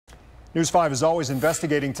News 5 is always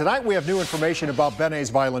investigating. Tonight we have new information about Benet's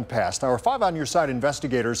violent past. Our 5 on Your Side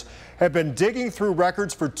investigators have been digging through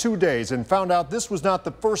records for 2 days and found out this was not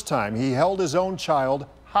the first time he held his own child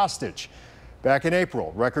hostage. Back in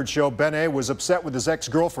April, records show Benet was upset with his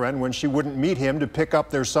ex-girlfriend when she wouldn't meet him to pick up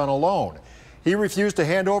their son alone. He refused to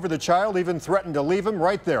hand over the child, even threatened to leave him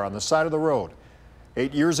right there on the side of the road.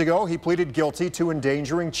 8 years ago, he pleaded guilty to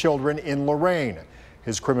endangering children in Lorain.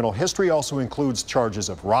 His criminal history also includes charges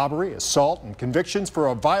of robbery, assault, and convictions for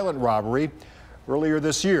a violent robbery earlier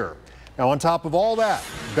this year. Now, on top of all that,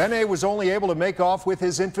 Benet was only able to make off with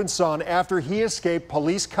his infant son after he escaped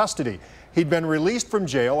police custody. He'd been released from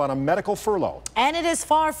jail on a medical furlough. And it is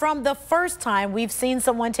far from the first time we've seen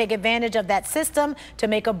someone take advantage of that system to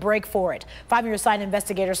make a break for it. 5 on Your Side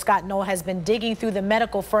investigator Scott Knoll has been digging through the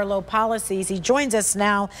medical furlough policies. He joins us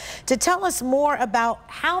now to tell us more about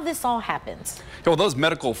how this all happens. Well, those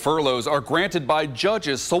medical furloughs are granted by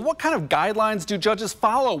judges. So what kind of guidelines do judges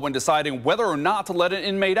follow when deciding whether or not to let an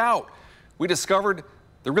inmate out? We discovered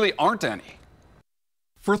there really aren't any.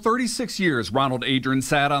 For 36 years, Ronald Adrian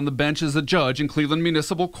sat on the bench as a judge in Cleveland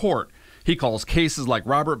Municipal Court. He calls cases like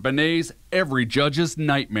Robert Benet's every judge's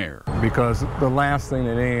nightmare. Because the last thing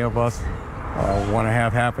that any of us want to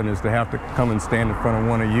have happen is to have to come and stand in front of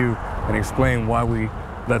one of you and explain why we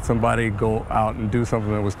let somebody go out and do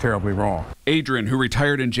something that was terribly wrong. Adrian, who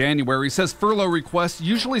retired in January, says furlough requests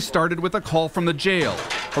usually started with a call from the jail,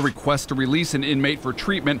 a request to release an inmate for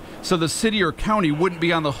treatment so the city or county wouldn't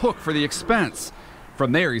be on the hook for the expense.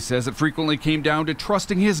 From there, he says it frequently came down to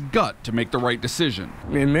trusting his gut to make the right decision.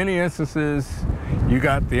 In many instances, you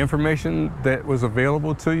got the information that was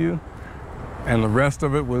available to you, and the rest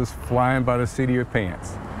of it was flying by the seat of your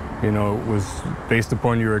pants. You know, it was based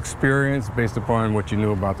upon your experience, based upon what you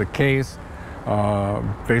knew about the case,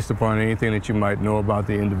 based upon anything that you might know about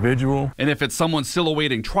the individual. And if it's someone still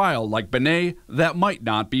awaiting trial, like Benet, that might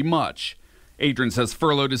not be much. Adrian says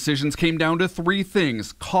furlough decisions came down to 3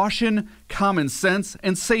 things: caution, common sense,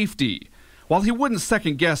 and safety. While he wouldn't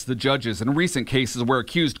second guess the judges in recent cases where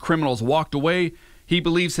accused criminals walked away, he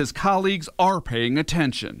believes his colleagues are paying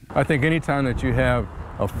attention. I think anytime that you have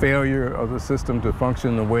a failure of the system to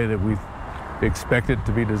function the way that we expect it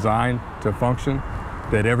to be designed to function,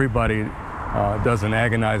 that everybody does an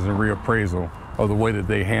agonizing reappraisal of the way that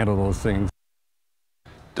they handle those things.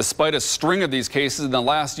 Despite a string of these cases in the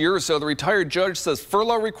last year or so, the retired judge says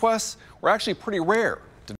furlough requests were actually pretty rare.